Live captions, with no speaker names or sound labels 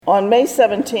On May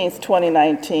 17,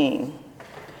 2019,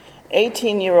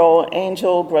 18-year-old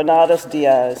Angel Granados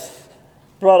Diaz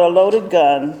brought a loaded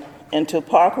gun into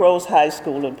Park Rose High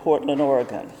School in Portland,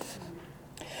 Oregon.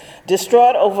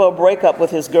 Distraught over a breakup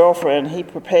with his girlfriend, he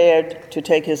prepared to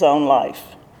take his own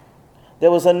life.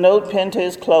 There was a note pinned to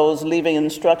his clothes leaving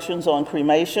instructions on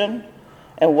cremation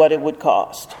and what it would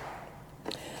cost.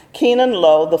 Keenan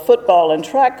Lowe, the football and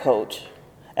track coach,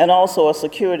 and also a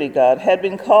security guard, had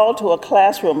been called to a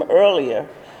classroom earlier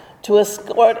to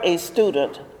escort a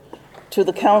student to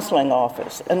the counseling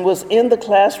office and was in the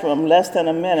classroom less than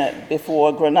a minute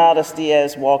before Granados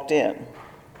Diaz walked in.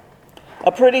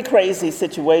 A pretty crazy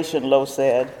situation, Lowe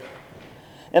said.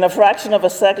 In a fraction of a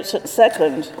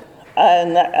second, I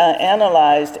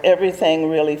analyzed everything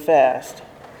really fast.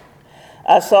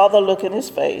 I saw the look in his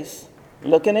face,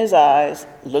 look in his eyes,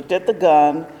 looked at the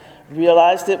gun,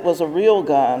 realized it was a real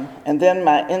gun, and then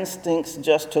my instincts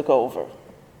just took over.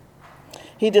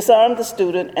 He disarmed the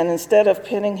student, and instead of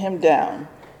pinning him down,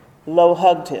 Lowe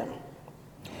hugged him.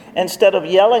 Instead of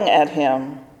yelling at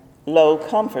him, Lowe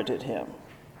comforted him.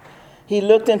 He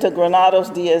looked into Granados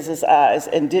Diaz's eyes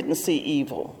and didn't see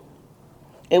evil.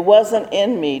 It wasn't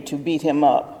in me to beat him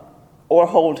up or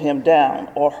hold him down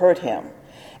or hurt him,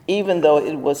 even though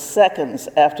it was seconds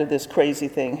after this crazy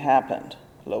thing happened,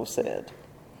 Lowe said.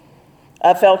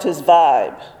 I felt his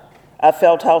vibe. I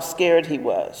felt how scared he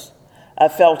was. I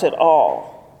felt it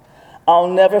all. I'll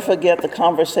never forget the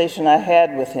conversation I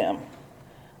had with him.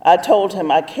 I told him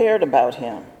I cared about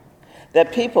him,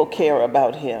 that people care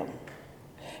about him.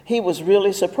 He was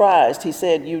really surprised. He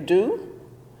said, "You do?"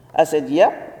 I said,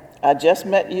 "Yep, I just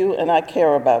met you and I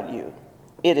care about you.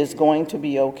 It is going to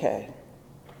be okay."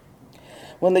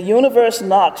 When the universe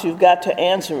knocks, you've got to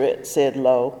answer it, said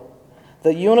Lowe.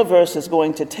 The universe is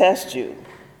going to test you.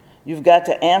 You've got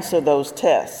to answer those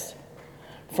tests.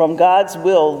 From God's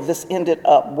will, this ended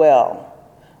up well.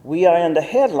 We are in the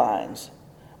headlines,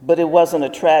 but it wasn't a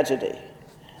tragedy,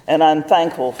 and I'm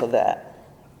thankful for that.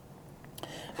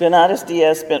 Granados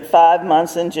Diaz spent 5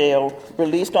 months in jail,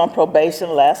 released on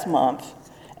probation last month,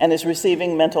 and is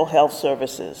receiving mental health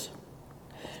services.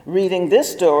 Reading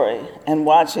this story and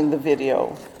watching the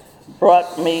video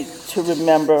brought me to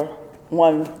remember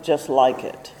one just like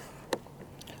it.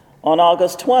 On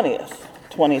August 20th,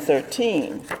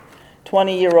 2013,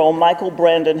 20-year-old Michael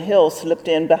Brandon Hill slipped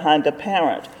in behind a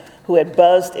parent who had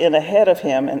buzzed in ahead of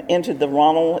him and entered the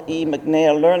Ronald E.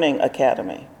 McNair Learning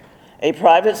Academy, a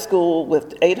private school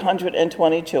with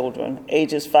 820 children,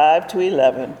 ages 5 to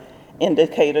 11, in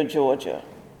Decatur, Georgia.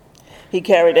 He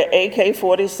carried an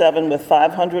AK-47 with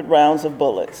 500 rounds of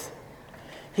bullets.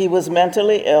 He was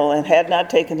mentally ill and had not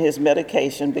taken his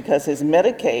medication because his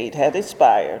Medicaid had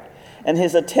expired and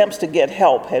his attempts to get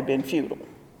help had been futile.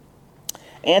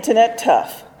 Antoinette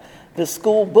Tuff, the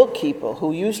school bookkeeper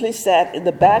who usually sat in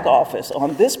the back office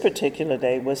on this particular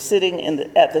day, was sitting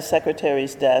at the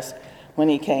secretary's desk when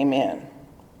he came in.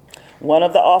 One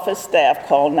of the office staff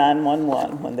called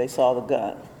 911 when they saw the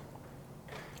gun.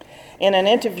 In an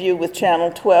interview with Channel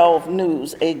 12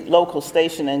 News, a local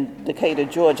station in Decatur,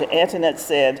 Georgia, Antoinette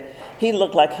said he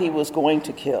looked like he was going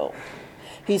to kill.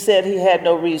 He said he had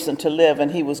no reason to live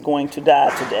and he was going to die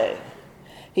today.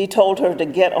 He told her to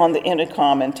get on the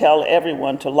intercom and tell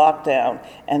everyone to lock down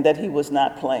and that he was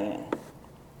not playing.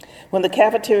 When the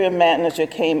cafeteria manager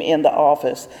came in the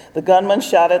office, the gunman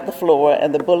shot at the floor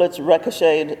and the bullets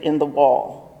ricocheted in the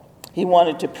wall. He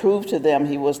wanted to prove to them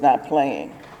he was not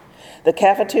playing. The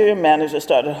cafeteria manager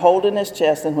started holding his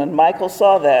chest, and when Michael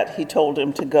saw that, he told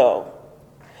him to go.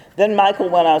 Then Michael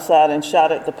went outside and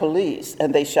shot at the police,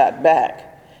 and they shot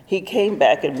back. He came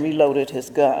back and reloaded his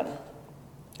gun.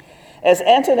 As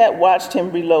Antoinette watched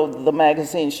him reload the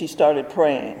magazine, she started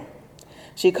praying.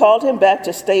 She called him back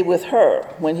to stay with her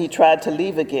when he tried to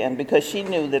leave again because she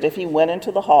knew that if he went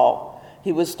into the hall,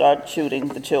 he would start shooting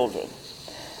the children.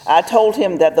 I told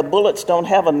him that the bullets don't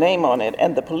have a name on it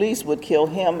and the police would kill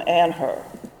him and her.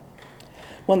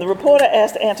 When the reporter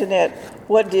asked Antoinette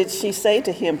what did she say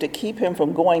to him to keep him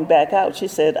from going back out, she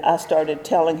said, I started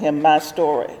telling him my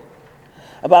story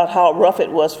about how rough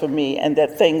it was for me and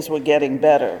that things were getting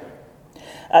better.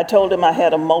 I told him I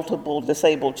had a multiple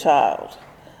disabled child.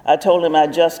 I told him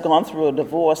I'd just gone through a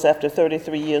divorce after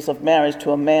 33 years of marriage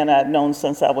to a man I'd known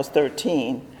since I was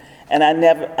 13, and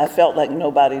I felt like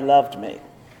nobody loved me.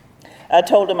 I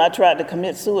told him I tried to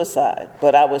commit suicide,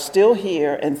 but I was still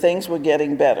here and things were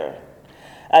getting better.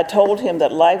 I told him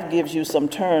that life gives you some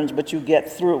turns, but you get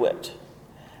through it.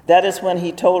 That is when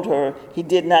he told her he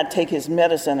did not take his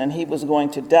medicine and he was going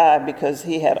to die because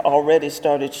he had already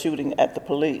started shooting at the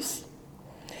police.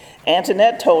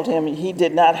 Antoinette told him he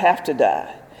did not have to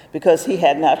die because he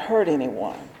had not hurt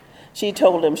anyone. She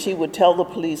told him she would tell the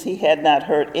police he had not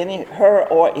hurt her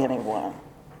or anyone.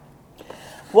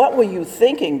 "What were you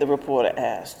thinking?" the reporter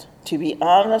asked. "To be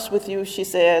honest with you," she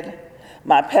said,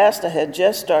 "my pastor had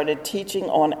just started teaching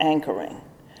on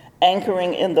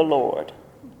anchoring in the Lord.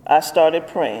 I started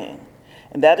praying,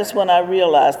 and that is when I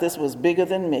realized this was bigger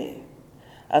than me.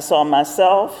 I saw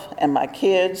myself and my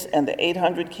kids and the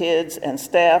 800 kids and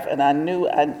staff, and I knew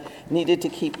I needed to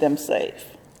keep them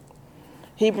safe."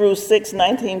 Hebrews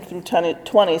 6:19 through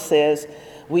 20 says,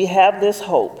 "We have this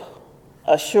hope,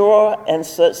 a sure and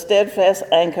steadfast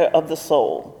anchor of the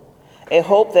soul, a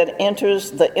hope that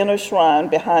enters the inner shrine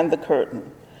behind the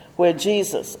curtain, where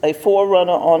Jesus, a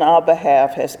forerunner on our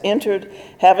behalf, has entered,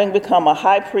 having become a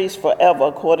high priest forever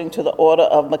according to the order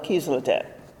of Melchizedek."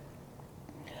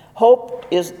 Hope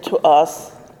is to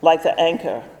us like the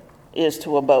anchor is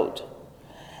to a boat.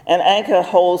 An anchor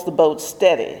holds the boat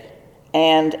steady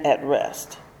and at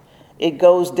rest. It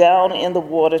goes down in the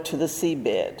water to the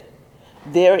seabed.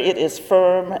 There it is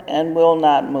firm and will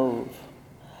not move.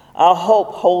 Our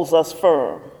hope holds us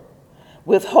firm.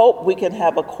 With hope, we can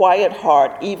have a quiet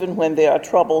heart even when there are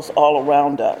troubles all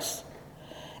around us.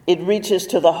 It reaches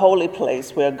to the holy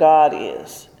place where God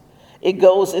is. It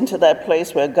goes into that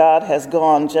place where God has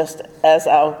gone, just as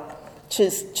our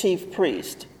chief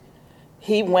priest.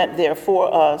 He went there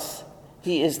for us.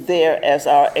 He is there as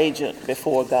our agent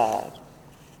before God.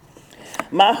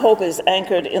 "My Hope is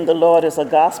Anchored in the Lord" is a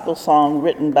gospel song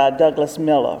written by Douglas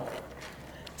Miller.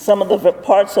 Some of the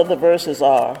parts of the verses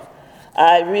are,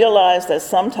 "I realize that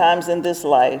sometimes in this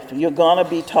life you're going to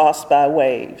be tossed by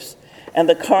waves and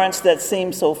the currents that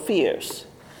seem so fierce.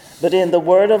 But in the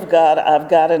Word of God, I've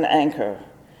got an anchor,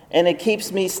 and it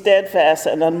keeps me steadfast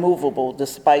and unmovable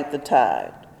despite the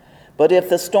tide. But if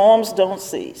the storms don't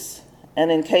cease,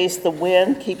 and in case the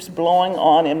wind keeps blowing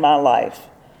on in my life,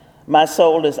 my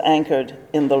soul is anchored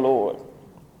in the Lord.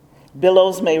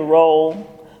 Billows may roll,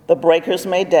 the breakers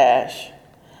may dash,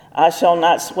 I shall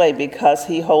not sway because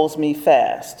he holds me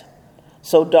fast.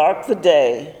 So dark the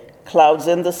day, clouds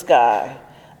in the sky,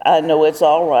 I know it's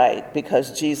all right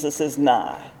because Jesus is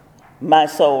nigh. My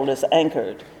soul is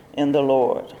anchored in the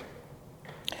Lord."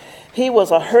 "He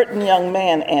was a hurting young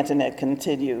man," Antoinette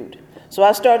continued. "So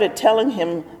I started telling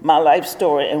him my life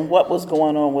story and what was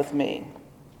going on with me.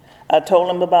 I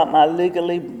told him about my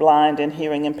legally blind and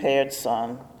hearing impaired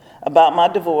son, about my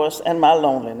divorce and my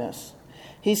loneliness.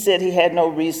 He said he had no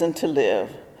reason to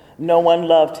live. No one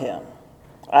loved him.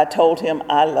 I told him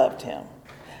I loved him.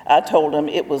 I told him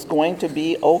it was going to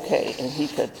be okay and he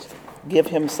could give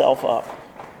himself up."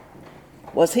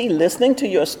 "Was he listening to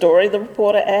your story?" the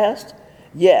reporter asked.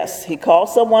 "Yes, he called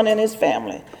someone in his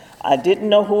family. I didn't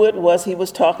know who it was he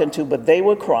was talking to, but they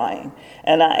were crying.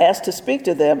 And I asked to speak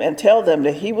to them and tell them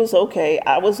that he was okay,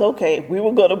 I was okay, we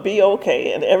were going to be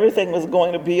okay, and everything was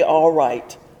going to be all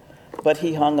right." But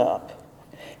he hung up.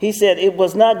 He said it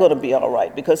was not going to be all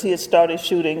right because he had started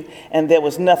shooting and there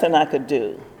was nothing I could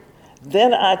do.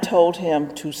 Then I told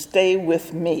him to stay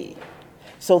with me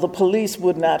so the police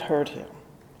would not hurt him.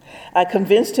 I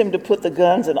convinced him to put the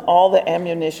guns and all the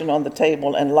ammunition on the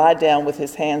table and lie down with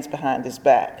his hands behind his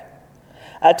back.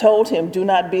 I told him, do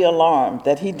not be alarmed,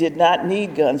 that he did not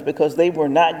need guns because they were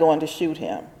not going to shoot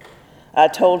him. I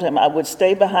told him I would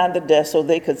stay behind the desk so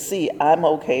they could see I'm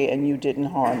okay and you didn't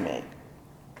harm me.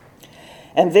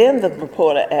 And then the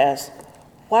reporter asked,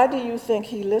 why do you think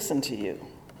he listened to you?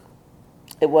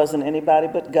 It wasn't anybody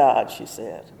but God, she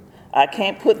said. I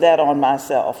can't put that on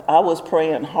myself. I was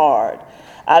praying hard.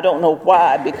 I don't know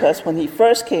why, because when he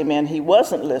first came in, he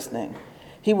wasn't listening.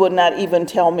 He would not even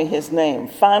tell me his name.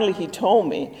 Finally, he told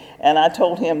me, and I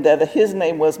told him that his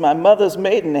name was my mother's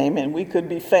maiden name and we could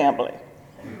be family.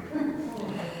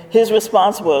 His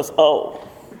response was, oh.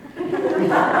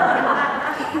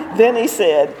 Then he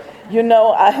said, you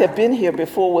know, I have been here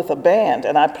before with a band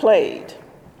and I played.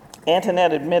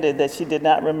 Antoinette admitted that she did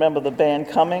not remember the band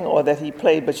coming or that he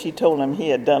played, but she told him he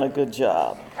had done a good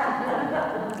job.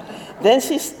 Then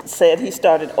she said he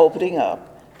started opening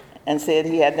up and said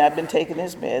he had not been taking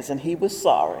his meds and he was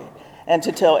sorry, and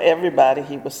to tell everybody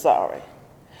he was sorry.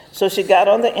 So she got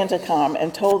on the intercom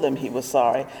and told them he was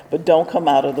sorry, but don't come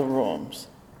out of the rooms.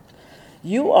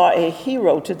 You are a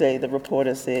hero today, the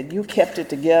reporter said. You kept it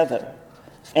together.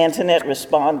 Antoinette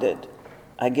responded,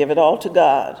 I give it all to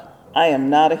God. I am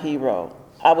not a hero.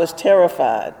 I was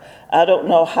terrified. I don't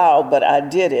know how, but I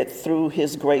did it through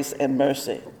his grace and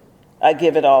mercy. I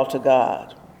give it all to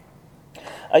God.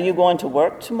 Are you going to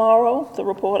work tomorrow? The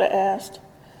reporter asked.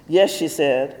 Yes, she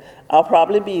said. I'll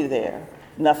probably be there.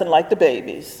 Nothing like the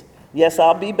babies. Yes,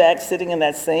 I'll be back sitting in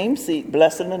that same seat,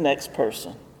 blessing the next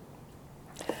person.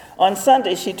 On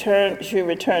Sunday, she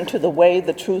returned to the Way,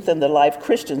 the Truth, and the Life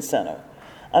Christian Center,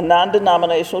 a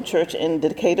non-denominational church in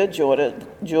Decatur,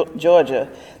 Georgia,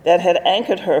 that had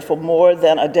anchored her for more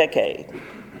than a decade.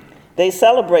 They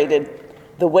celebrated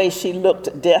the way she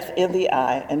looked death in the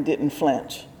eye and didn't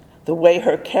flinch, the way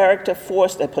her character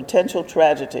forced a potential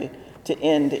tragedy to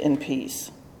end in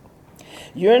peace.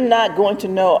 You're not going to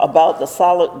know about the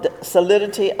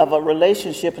solidity of a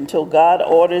relationship until God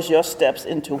orders your steps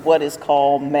into what is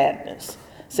called madness,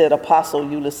 said Apostle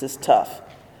Ulysses Tough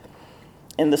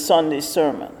in the Sunday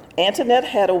sermon. Antoinette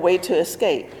had a way to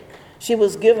escape. She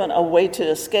was given a way to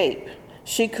escape.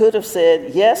 She could have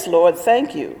said, "Yes, Lord,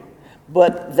 thank you,"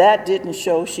 but that didn't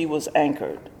show she was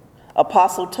anchored.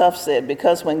 Apostle Tough said,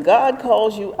 because when God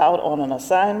calls you out on an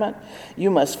assignment,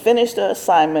 you must finish the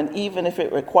assignment even if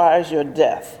it requires your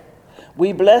death.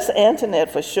 We bless Antoinette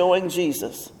for showing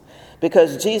Jesus,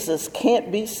 because Jesus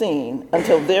can't be seen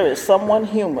until there is someone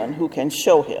human who can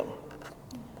show him.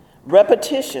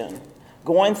 Repetition,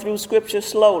 going through scripture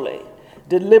slowly,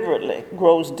 deliberately,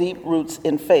 grows deep roots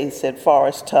in faith, said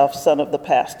Forrest Tough, son of the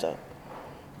pastor.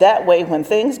 That way, when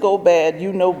things go bad,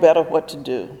 you know better what to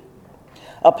do.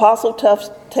 Apostle Tough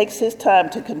takes his time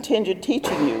to continue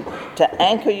teaching you, to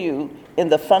anchor you in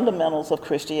the fundamentals of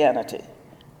Christianity,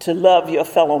 to love your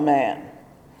fellow man.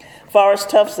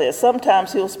 Forrest Tough says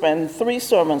sometimes he'll spend 3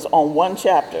 sermons on one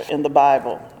chapter in the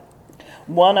Bible.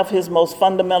 One of his most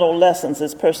fundamental lessons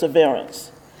is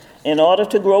perseverance. In order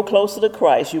to grow closer to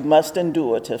Christ, you must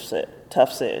endure,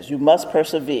 Tough says. You must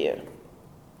persevere.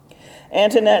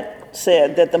 Antoinette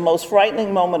said that the most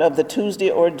frightening moment of the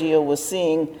Tuesday ordeal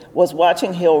was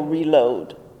watching Hill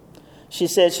reload. She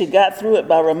said she got through it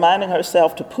by reminding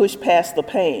herself to push past the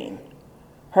pain.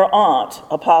 Her aunt,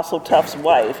 Apostle Tough's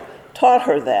wife, taught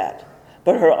her that,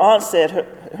 but her aunt said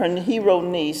her hero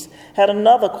niece had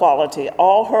another quality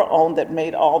all her own that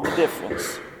made all the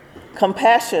difference.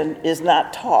 Compassion is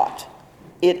not taught.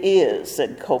 It is,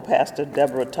 said co-pastor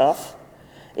Deborah Tough.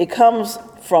 It comes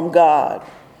from God.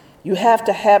 You have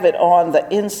to have it on the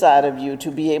inside of you to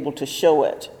be able to show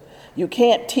it. You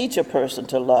can't teach a person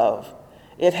to love.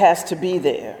 It has to be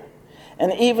there.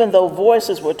 And even though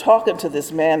voices were talking to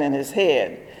this man in his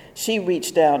head, she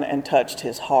reached down and touched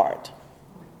his heart.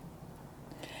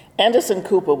 Anderson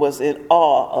Cooper was in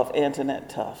awe of Antoinette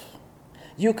Tough.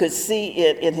 You could see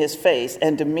it in his face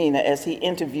and demeanor as he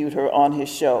interviewed her on his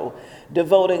show,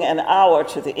 devoting an hour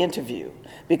to the interview,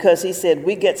 because he said,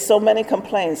 "We get so many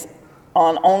complaints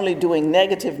on only doing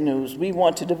negative news, we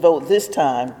want to devote this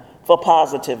time for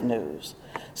positive news."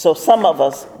 So some of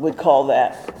us would call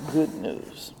that good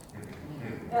news.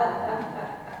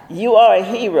 "You are a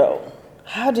hero.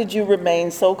 How did you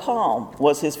remain so calm?"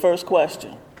 was his first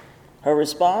question. Her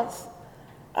response,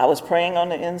 "I was praying on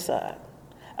the inside.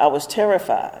 I was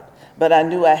terrified, but I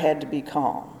knew I had to be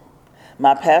calm.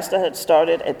 My pastor had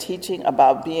started a teaching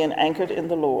about being anchored in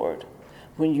the Lord.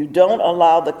 When you don't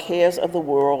allow the cares of the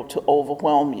world to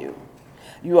overwhelm you,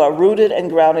 you are rooted and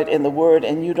grounded in the Word,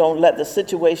 and you don't let the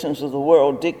situations of the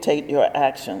world dictate your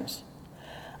actions.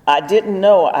 I didn't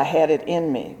know I had it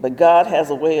in me, but God has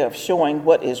a way of showing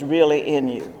what is really in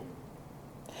you."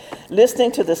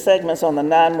 Listening to the segments on the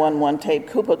 911 tape,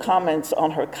 Cooper comments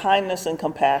on her kindness and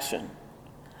compassion.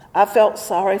 "I felt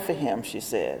sorry for him," she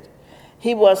said.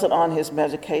 "He wasn't on his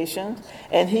medication,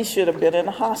 and he should have been in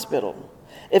a hospital.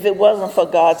 If it wasn't for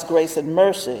God's grace and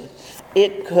mercy,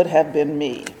 it could have been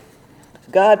me.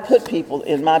 God put people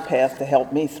in my path to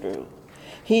help me through.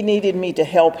 He needed me to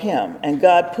help him, and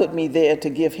God put me there to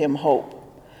give him hope.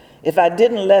 If I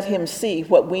didn't let him see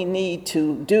what we need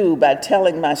to do by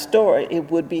telling my story,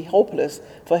 it would be hopeless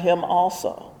for him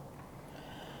also."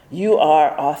 "You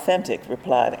are authentic,"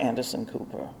 replied Anderson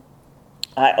Cooper.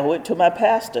 "I owe it to my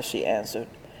pastor," she answered.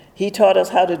 "He taught us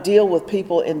how to deal with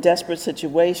people in desperate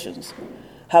situations,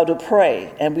 how to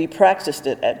pray, and we practiced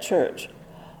it at church.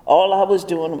 All I was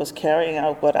doing was carrying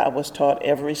out what I was taught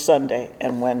every Sunday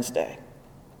and Wednesday."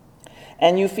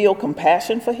 "And you feel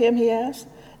compassion for him?" he asked.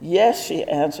 "Yes," she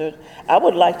answered. "I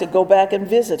would like to go back and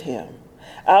visit him.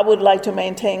 I would like to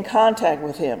maintain contact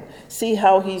with him, see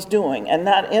how he's doing, and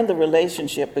not end the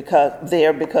relationship because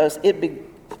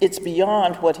it's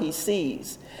beyond what he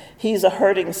sees. He's a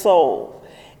hurting soul.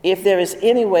 If there is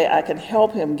any way I can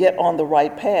help him get on the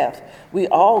right path, we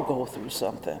all go through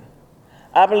something.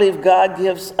 I believe God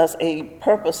gives us a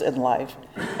purpose in life,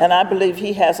 and I believe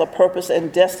he has a purpose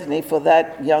and destiny for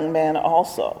that young man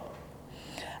also.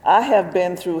 I have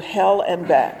been through hell and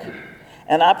back,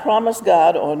 and I promised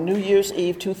God on New Year's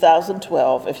Eve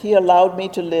 2012, if he allowed me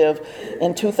to live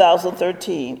in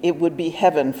 2013, it would be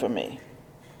heaven for me.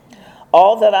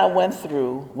 All that I went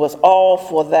through was all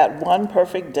for that one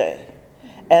perfect day,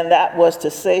 and that was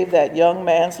to save that young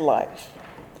man's life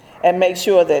and make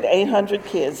sure that 800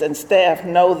 kids and staff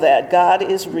know that God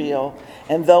is real,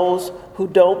 and those who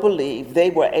don't believe, they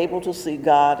were able to see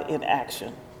God in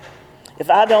action.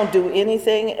 If I don't do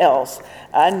anything else,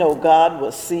 I know God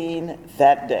was seen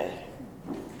that day.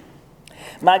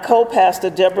 My co-pastor,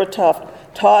 Deborah Tuft,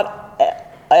 taught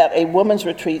at a women's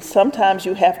retreat, sometimes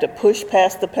you have to push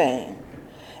past the pain.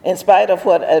 In spite of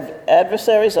what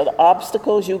adversaries or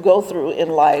obstacles you go through in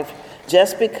life,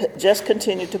 just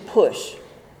continue to push,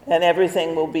 and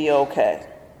everything will be okay.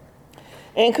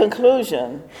 In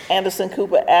conclusion, Anderson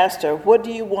Cooper asked her, "What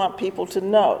do you want people to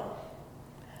know?"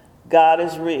 God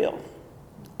is real.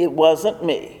 It wasn't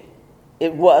me.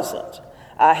 It wasn't.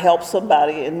 I helped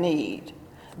somebody in need.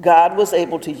 God was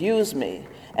able to use me,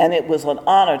 and it was an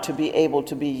honor to be able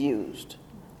to be used.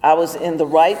 I was in the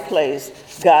right place.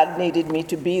 God needed me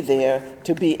to be there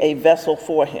to be a vessel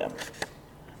for him.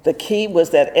 The key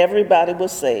was that everybody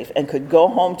was safe and could go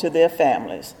home to their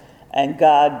families, and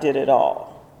God did it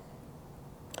all.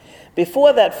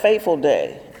 Before that fateful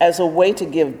day, as a way to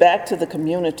give back to the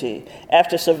community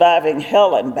after surviving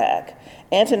hell and back,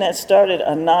 Antoinette started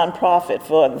a nonprofit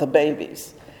for the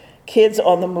babies, Kids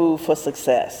on the Move for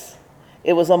Success.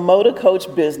 It was a motor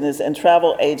coach business and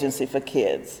travel agency for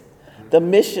kids. The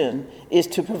mission is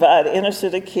to provide inner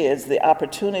city kids the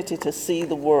opportunity to see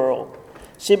the world.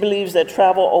 She believes that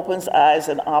travel opens eyes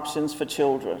and options for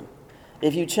children.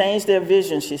 If you change their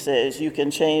vision, she says, you can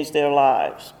change their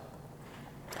lives.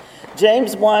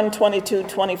 James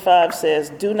 1:22-25 says,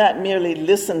 "Do not merely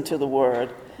listen to the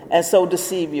word and so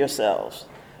deceive yourselves.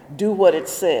 Do what it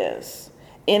says.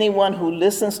 Anyone who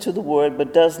listens to the word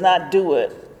but does not do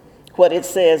it, what it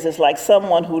says is like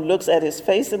someone who looks at his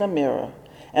face in a mirror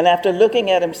and after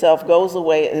looking at himself goes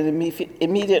away and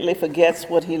immediately forgets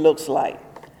what he looks like.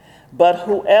 But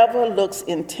whoever looks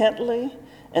intently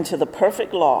into the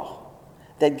perfect law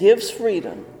that gives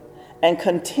freedom and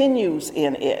continues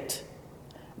in it,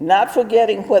 not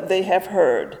forgetting what they have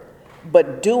heard,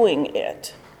 but doing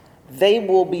it, they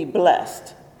will be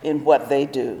blessed in what they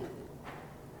do."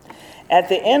 At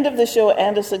the end of the show,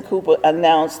 Anderson Cooper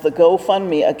announced the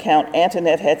GoFundMe account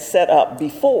Antoinette had set up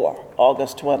before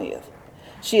August 20th.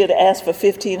 She had asked for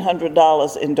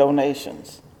 $1,500 in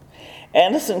donations.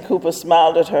 Anderson Cooper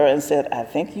smiled at her and said, "I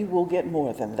think you will get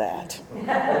more than that."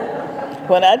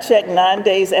 When I checked 9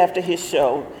 days after his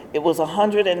show, it was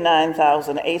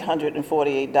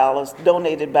 $109,848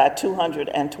 donated by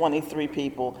 223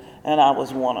 people, and I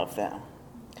was one of them.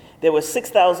 There were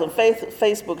 6,000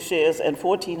 Facebook shares and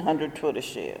 1,400 Twitter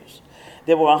shares.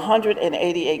 There were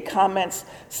 188 comments,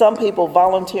 some people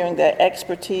volunteering their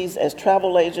expertise as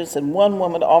travel agents, and one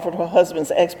woman offered her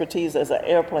husband's expertise as an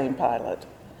airplane pilot.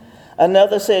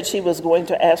 Another said she was going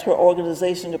to ask her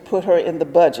organization to put her in the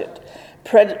budget.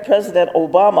 President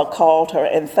Obama called her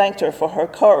and thanked her for her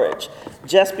courage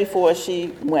just before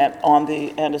she went on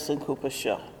the Anderson Cooper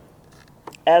show.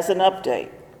 As an update,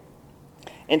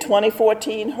 in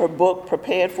 2014, her book,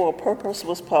 Prepared for a Purpose,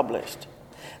 was published.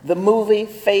 The movie,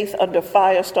 Faith Under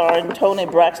Fire, starring Toni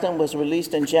Braxton, was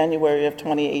released in January of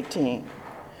 2018.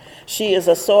 She is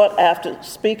a sought-after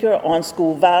speaker on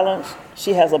school violence.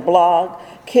 She has a blog.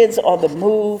 Kids on the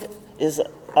Move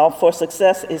for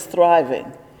Success is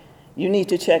thriving. You need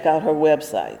to check out her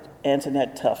website,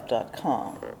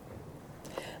 AntoinetteTuft.com.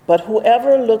 But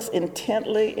whoever looks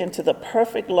intently into the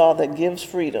perfect law that gives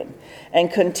freedom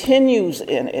and continues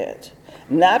in it,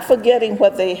 not forgetting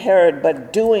what they heard,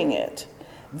 but doing it,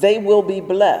 they will be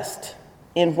blessed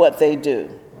in what they do.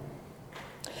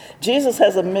 Jesus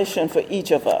has a mission for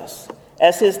each of us.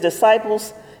 As his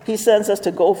disciples, he sends us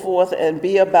to go forth and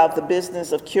be about the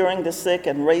business of curing the sick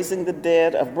and raising the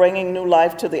dead, of bringing new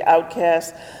life to the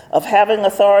outcast, of having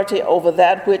authority over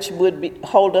that which would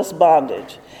hold us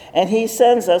bondage. And he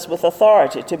sends us with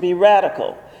authority to be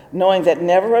radical, knowing that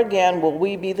never again will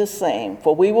we be the same,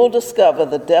 for we will discover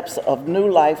the depths of new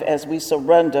life as we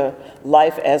surrender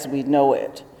life as we know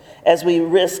it, as we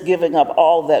risk giving up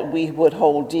all that we would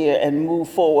hold dear and move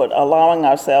forward, allowing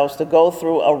ourselves to go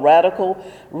through a radical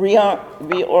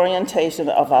reorientation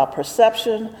of our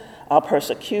perception, our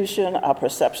persecution, our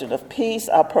perception of peace,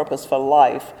 our purpose for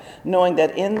life, knowing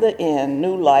that in the end,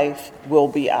 new life will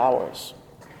be ours.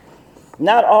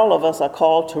 Not all of us are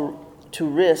called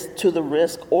to the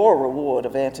risk or reward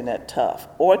of Antoinette Tuft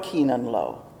or Keenan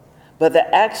Lowe, but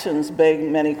the actions beg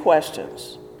many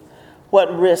questions.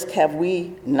 What risk have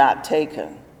we not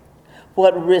taken?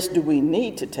 What risk do we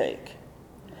need to take?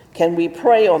 Can we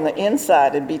pray on the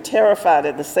inside and be terrified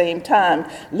at the same time,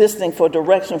 listening for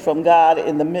direction from God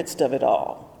in the midst of it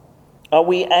all? Are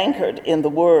we anchored in the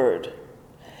Word?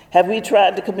 Have we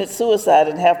tried to commit suicide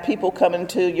and have people come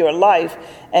into your life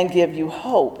and give you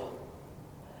hope?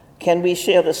 Can we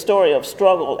share the story of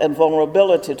struggle and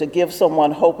vulnerability to give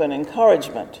someone hope and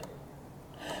encouragement?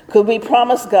 Could we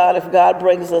promise God if God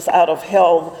brings us out of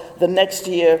hell, the next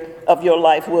year of your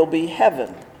life will be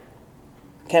heaven?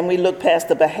 Can we look past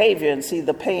the behavior and see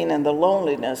the pain and the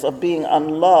loneliness of being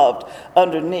unloved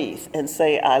underneath and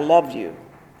say, I love you.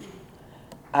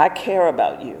 I care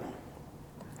about you.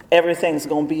 Everything's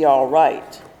going to be all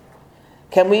right.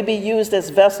 Can we be used as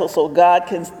vessels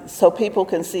so people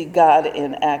can see God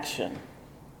in action?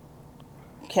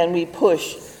 Can we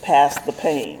push past the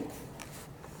pain?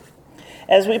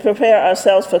 As we prepare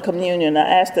ourselves for communion, I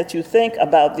ask that you think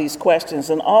about these questions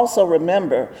and also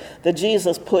remember that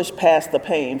Jesus pushed past the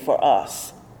pain for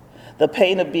us. The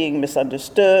pain of being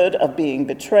misunderstood, of being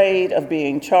betrayed, of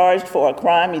being charged for a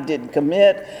crime he didn't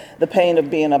commit, the pain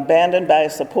of being abandoned by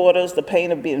his supporters, the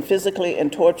pain of being physically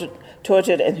and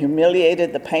tortured and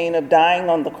humiliated, the pain of dying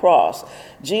on the cross.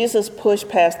 Jesus pushed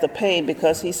past the pain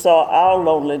because he saw our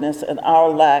loneliness and our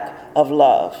lack of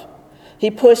love. He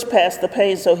pushed past the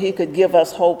pain so he could give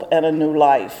us hope and a new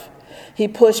life. He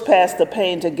pushed past the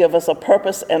pain to give us a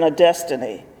purpose and a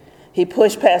destiny. He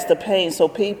pushed past the pain so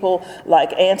people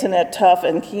like Antoinette Tuff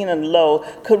and Kenan Lowe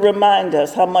could remind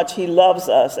us how much he loves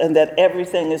us and that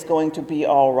everything is going to be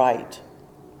all right.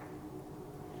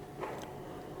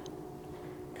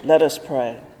 Let us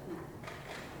pray.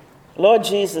 Lord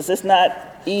Jesus, it's not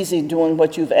easy doing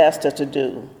what you've asked us to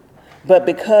do, but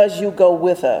because you go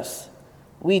with us,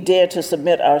 we dare to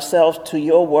submit ourselves to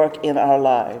your work in our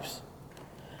lives.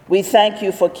 We thank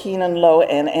you for Kenan Lowe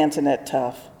and Antoinette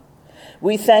Tuff.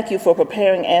 We thank you for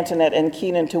preparing Antoinette and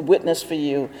Kenan to witness for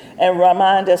you and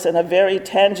remind us in a very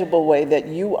tangible way that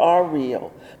you are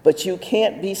real, but you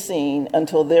can't be seen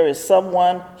until there is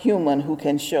someone human who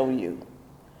can show you.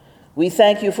 We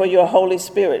thank you for your Holy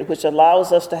Spirit, which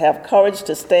allows us to have courage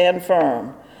to stand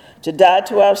firm, to die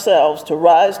to ourselves, to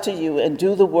rise to you, and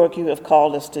do the work you have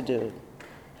called us to do.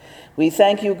 We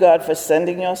thank you, God, for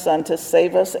sending your Son to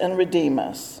save us and redeem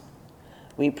us.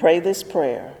 We pray this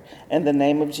prayer in the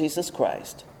name of Jesus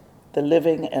Christ, the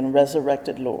living and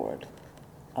resurrected Lord.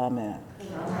 Amen.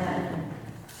 Amen.